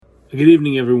Good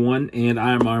evening, everyone, and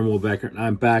I'm Arnold Becker, and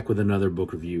I'm back with another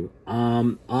book review.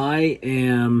 I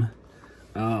am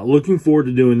looking forward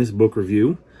to doing this book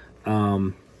review.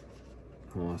 Hold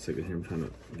on a second here. I'm trying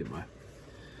to get my...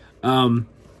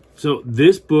 So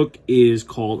this book is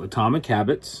called Atomic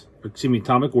Words.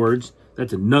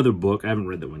 That's another book. I haven't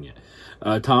read that one yet.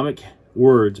 Atomic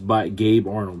Words by Gabe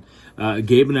Arnold.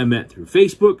 Gabe and I met through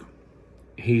Facebook.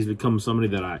 He's become somebody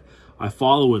that I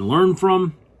follow and learn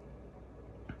from,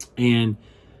 and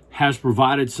has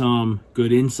provided some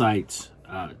good insights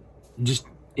just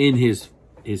in his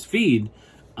feed.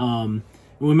 We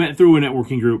met through a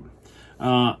networking group.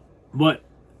 But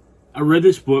I read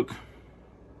this book,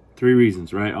 3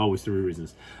 reasons, right? Always 3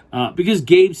 reasons. Because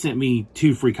Gabe sent me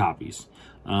 2 free copies.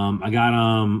 I got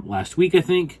them last week, I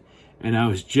think, and I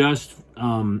was just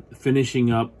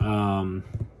finishing up...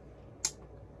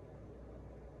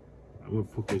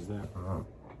 what book was that?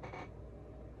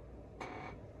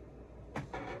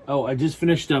 Oh, I just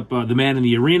finished up The Man in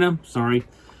the Arena. Sorry,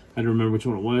 I don't remember which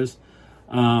one it was.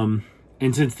 And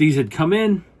since these had come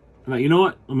in, I'm like, you know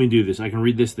what? Let me do this. I can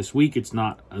read this week. It's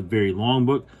not a very long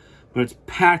book, but it's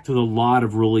packed with a lot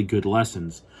of really good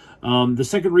lessons. The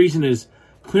second reason is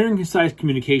clear and concise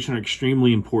communication are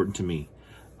extremely important to me.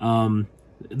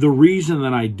 The reason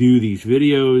that I do these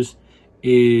videos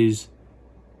is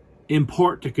in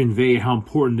part to convey how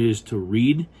important it is to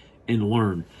read and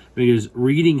learn, because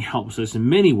reading helps us in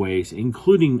many ways,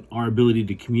 including our ability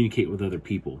to communicate with other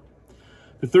people.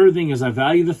 The third thing is I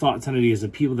value the thoughts and ideas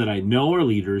of people that I know are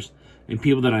leaders and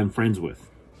people that I'm friends with.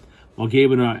 While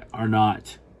Gabe and I are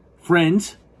not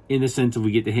friends in the sense of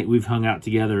we've hung out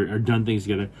together or done things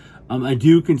together, I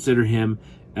do consider him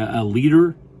a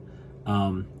leader.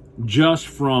 Just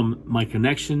from my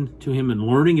connection to him and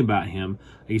learning about him,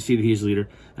 I can see that he's a leader.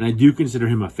 And I do consider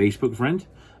him a Facebook friend.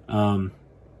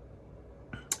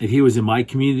 If he was in my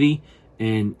community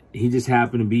and he just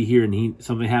happened to be here and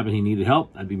something happened, he needed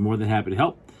help, I'd be more than happy to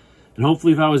help. And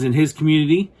hopefully if I was in his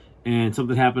community and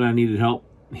something happened, I needed help,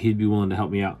 he'd be willing to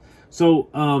help me out. So,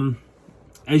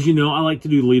 as you know, I like to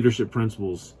do leadership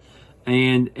principles.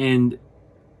 And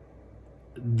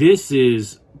this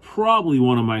is probably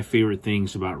one of my favorite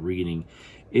things about reading,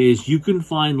 is you can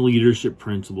find leadership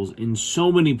principles in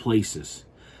so many places.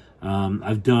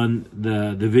 I've done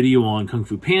the video on Kung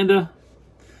Fu Panda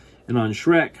and on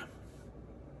Shrek.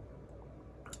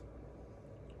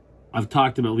 I've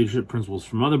talked about leadership principles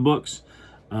from other books.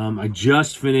 I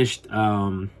just finished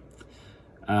another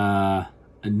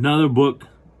book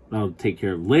that I'll take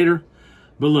care of later.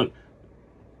 But look,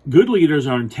 good leaders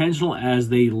are intentional as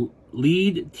they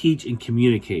lead, teach, and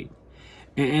communicate.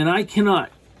 And I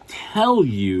cannot tell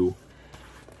you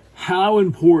how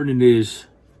important it is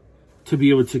to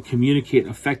be able to communicate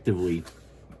effectively,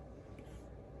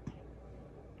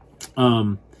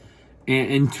 and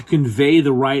to convey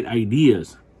the right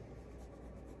ideas.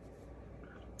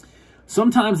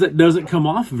 Sometimes that doesn't come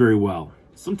off very well.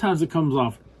 Sometimes it comes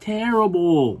off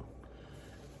terrible.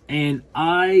 And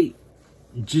I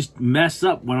just mess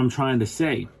up what I'm trying to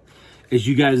say, as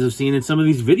you guys have seen in some of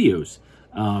these videos.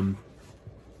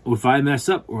 If I mess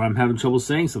up or I'm having trouble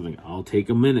saying something, I'll take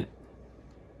a minute,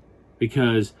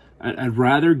 because I'd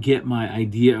rather get my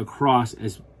idea across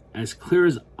as clear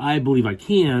as I believe I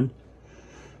can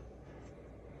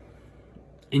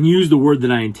and use the word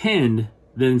that I intend,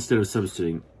 than instead of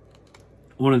substituting.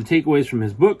 One of the takeaways from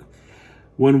his book: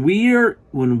 when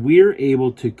we're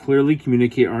able to clearly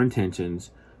communicate our intentions,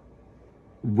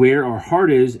 where our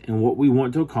heart is, and what we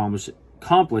want to accomplish,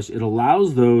 it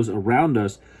allows those around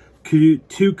us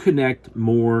to connect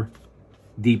more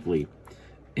deeply.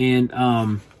 And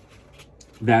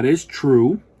that is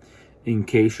true, in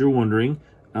case you're wondering.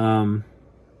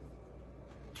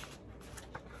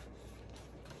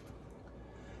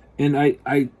 And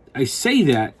I say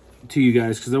that to you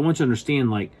guys because I want you to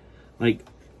understand, like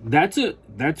that's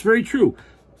very true.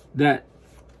 That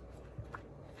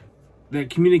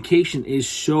communication is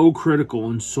so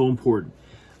critical and so important.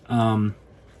 I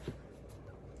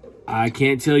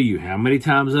can't tell you how many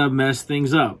times I've messed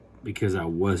things up because I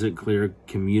wasn't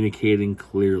communicating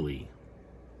clearly.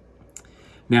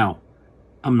 Now,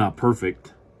 I'm not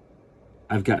perfect.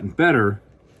 I've gotten better,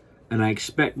 and I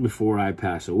expect before I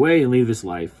pass away and leave this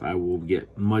life, I will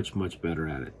get much, much better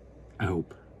at it. I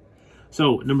hope.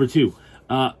 So, number 2,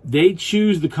 they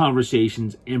choose the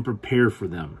conversations and prepare for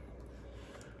them.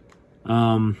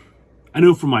 I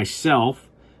know for myself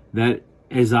that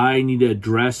as I need to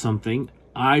address something,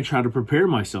 I try to prepare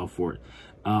myself for it.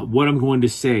 What I'm going to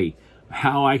say,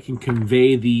 how I can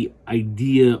convey the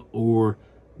idea or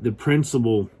the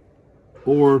principle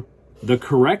or the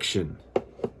correction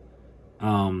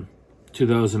to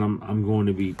those that I'm going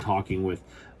to be talking with.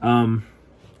 Man,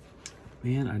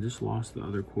 I just lost the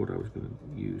other quote I was going to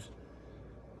use.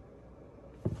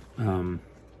 I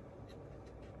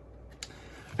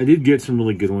did get some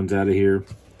really good ones out of here.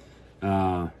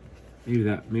 Maybe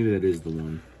that is the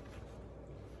one.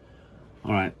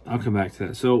 All right, I'll come back to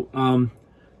that. So,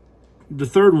 the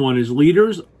third one is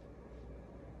leaders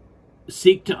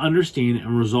seek to understand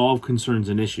and resolve concerns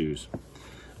and issues.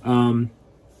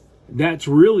 That's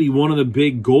really one of the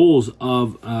big goals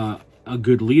of a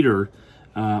good leader.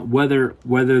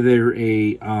 Whether they're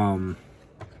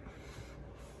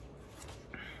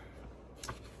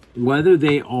whether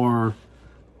they are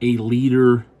a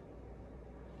leader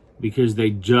because they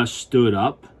just stood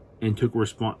up and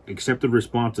accepted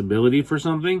responsibility for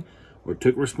something, or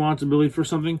took responsibility for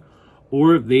something,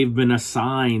 or if they've been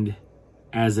assigned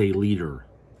as a leader,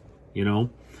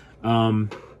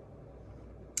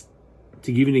 To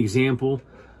give you an example,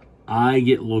 I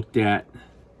get looked at,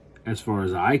 as far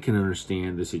as I can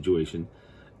understand the situation,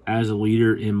 as a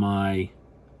leader in my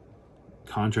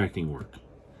contracting work.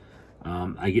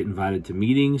 I get invited to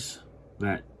meetings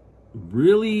that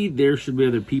really there should be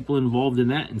other people involved in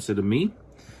that instead of me.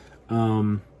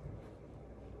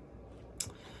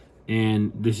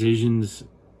 And decisions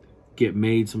get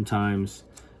made sometimes.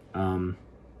 But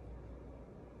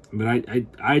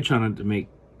I try not to make...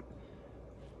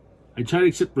 I try to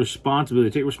accept responsibility,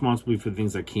 take responsibility for the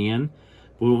things I can.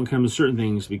 But when it comes to certain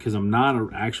things, because I'm not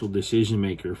an actual decision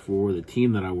maker for the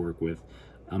team that I work with,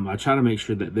 I try to make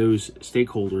sure that those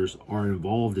stakeholders are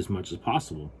involved as much as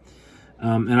possible.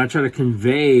 And I try to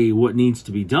convey what needs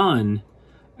to be done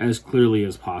as clearly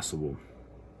as possible.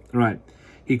 All right.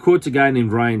 He quotes a guy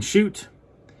named Ryan Chute,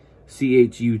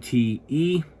 Chute.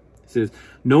 He says,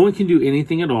 "No one can do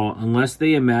anything at all unless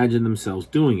they imagine themselves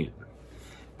doing it."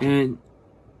 And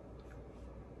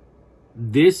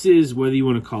this is, whether you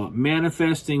want to call it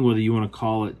manifesting, whether you want to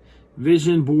call it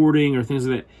vision boarding or things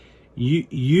like that,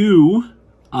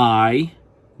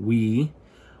 we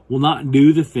will not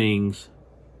do the things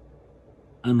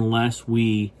unless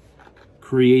we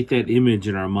create that image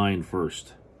in our mind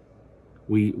first.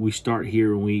 We start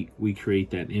here and we create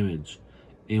that image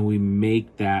and we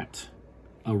make that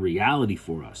a reality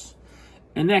for us.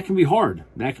 And that can be hard.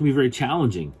 That can be very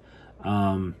challenging.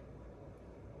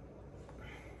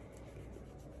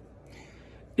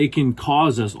 It can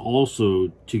cause us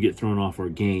also to get thrown off our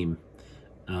game,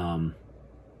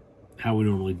 how we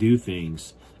normally do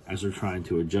things as we're trying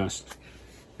to adjust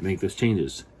and make those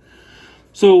changes.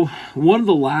 So one of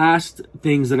the last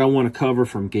things that I want to cover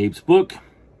from Gabe's book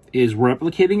is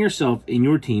replicating yourself in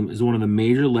your team is one of the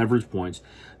major leverage points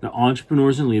that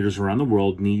entrepreneurs and leaders around the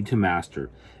world need to master.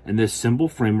 And this simple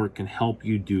framework can help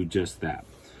you do just that.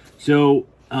 So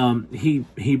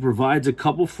he provides a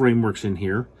couple frameworks in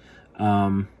here.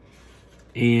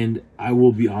 And I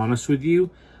will be honest with you,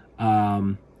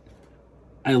 I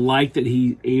like that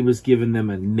Abe has given them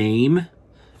a name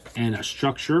and a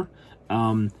structure.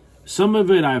 Some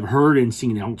of it I've heard and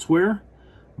seen elsewhere,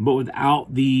 but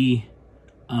without the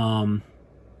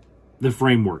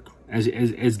framework,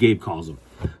 as Gabe calls them.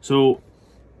 So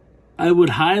I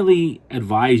would highly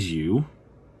advise you.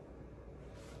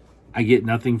 I get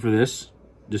nothing for this,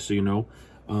 just so you know.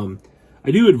 I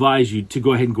do advise you to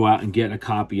go ahead and go out and get a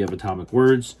copy of Atomic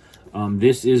Words.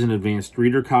 This is an advanced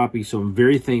reader copy, so I'm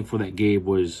very thankful that Gabe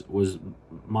was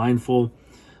mindful,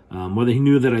 whether he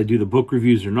knew that I do the book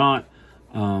reviews or not,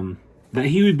 that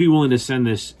he would be willing to send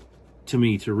this to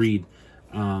me to read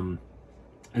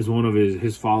as one of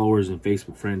his followers and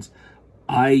Facebook friends.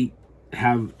 I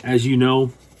have, as you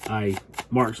know, I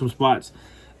marked some spots,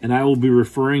 and I will be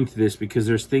referring to this because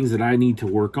there's things that I need to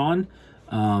work on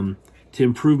to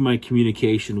improve my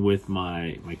communication with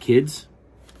my kids,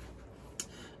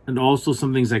 and also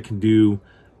some things I can do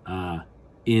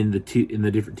in the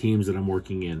different teams that I'm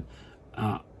working in.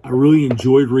 I really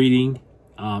enjoyed reading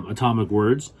Atomic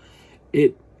Words.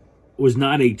 It was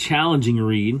not a challenging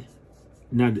read.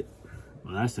 Well,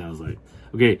 that sounds like,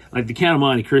 okay, like the Count of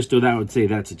Monte Cristo, that would say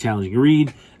that's a challenging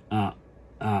read.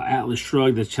 Atlas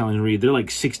Shrugged, that's a challenging read. They're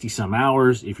like 60 some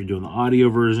hours if you're doing the audio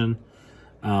version,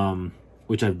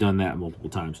 which I've done that multiple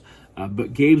times.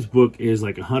 But Gabe's book is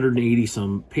like 180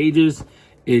 some pages.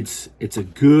 It's a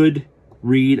good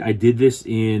read. I did this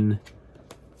in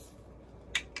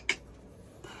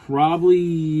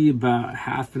probably about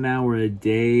half an hour a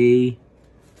day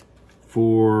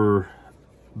for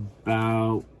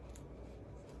about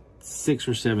 6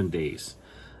 or 7 days.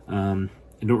 I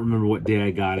don't remember what day I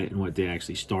got it and what day I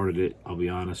actually started it, I'll be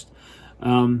honest.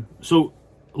 So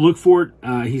look for it.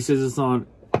 He says it's on,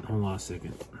 hold on a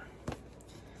second.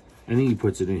 I think he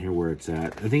puts it in here where it's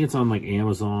at. I think it's on like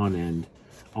Amazon and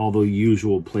all the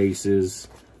usual places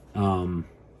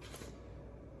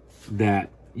that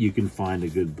you can find a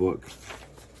good book.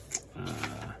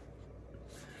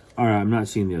 All right, I'm not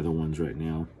seeing the other ones right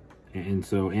now. And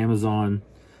so Amazon,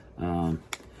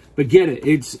 but get it.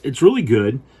 It's really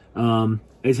good.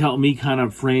 It's helped me kind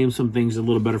of frame some things a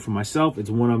little better for myself. It's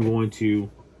one I'm going to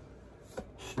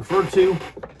refer to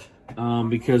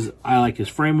because I like his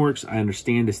frameworks. I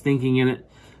understand his thinking in it.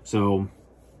 So,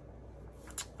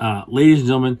 ladies and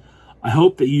gentlemen, I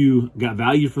hope that you got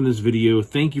value from this video.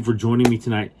 Thank you for joining me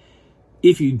tonight.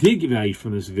 If you did get value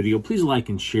from this video, please like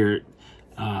and share it.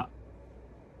 I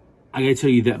gotta tell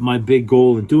you that my big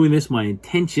goal in doing this, my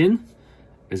intention,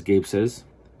 as Gabe says,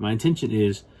 my intention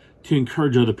is to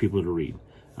encourage other people to read.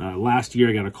 Last year,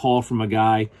 I got a call from a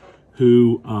guy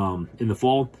who, in the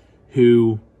fall,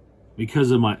 who,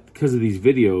 because of these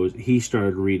videos, he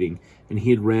started reading, and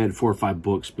he had read 4 or 5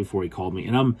 books before he called me,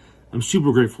 and I'm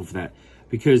super grateful for that,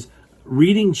 because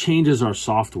reading changes our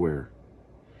software.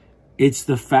 It's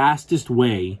the fastest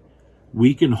way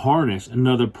we can harness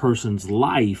another person's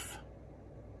life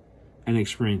and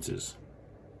experiences.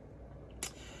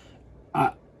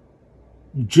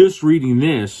 Just reading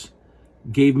this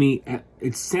gave me,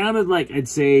 it sounded like, I'd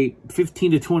say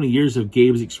 15 to 20 years of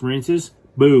Gabe's experiences,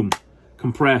 boom,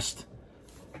 compressed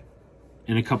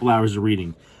in a couple hours of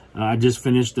reading. I just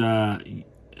finished a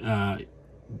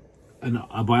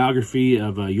biography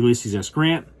of Ulysses S.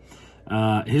 Grant.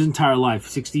 His entire life,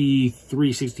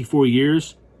 63, 64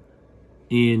 years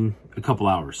in a couple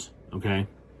hours, okay?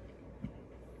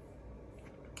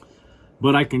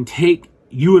 But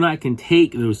you and I can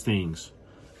take those things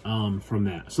from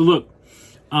that. So look,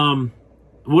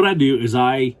 what I do is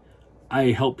I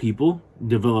help people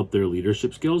develop their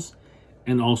leadership skills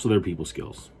and also their people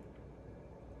skills.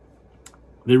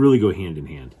 They really go hand in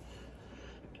hand.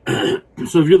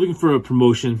 So if you're looking for a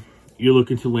promotion, you're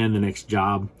looking to land the next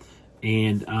job,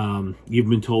 and you've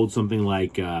been told something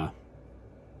like, yeah,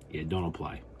 don't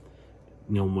apply.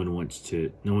 No one's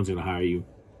going to hire you.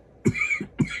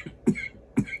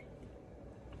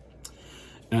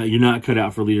 You're not cut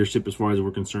out for leadership as far as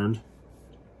we're concerned.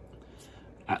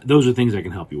 Those are things I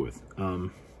can help you with. I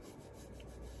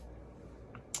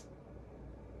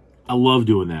love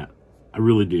doing that. I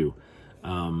really do.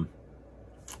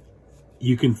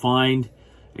 You can find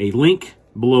a link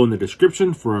below in the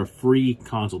description for a free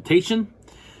consultation.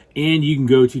 And you can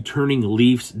go to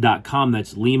turningleafs.com.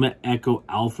 That's Lima Echo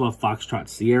Alpha Foxtrot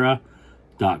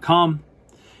Sierra.com.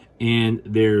 And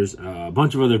there's a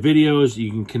bunch of other videos. You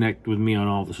can connect with me on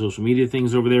all the social media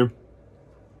things over there.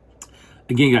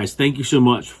 Again, guys, thank you so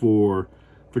much for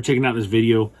checking out this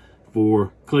video,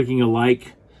 for clicking a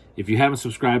like. If you haven't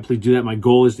subscribed, please do that. My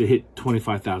goal is to hit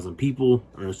 25,000 people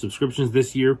or subscriptions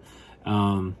this year,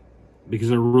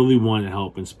 because I really want to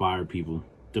help inspire people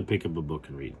to pick up a book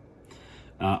and read.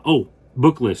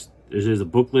 Book list. There's a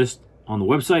book list on the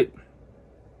website.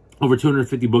 Over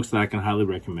 250 books that I can highly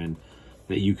recommend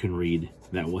that you can read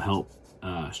that will help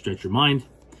stretch your mind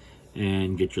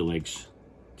and get your legs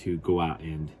to go out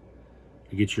and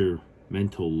get your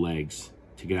mental legs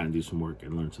to get out and do some work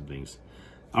and learn some things.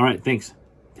 All right, thanks.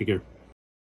 Take care.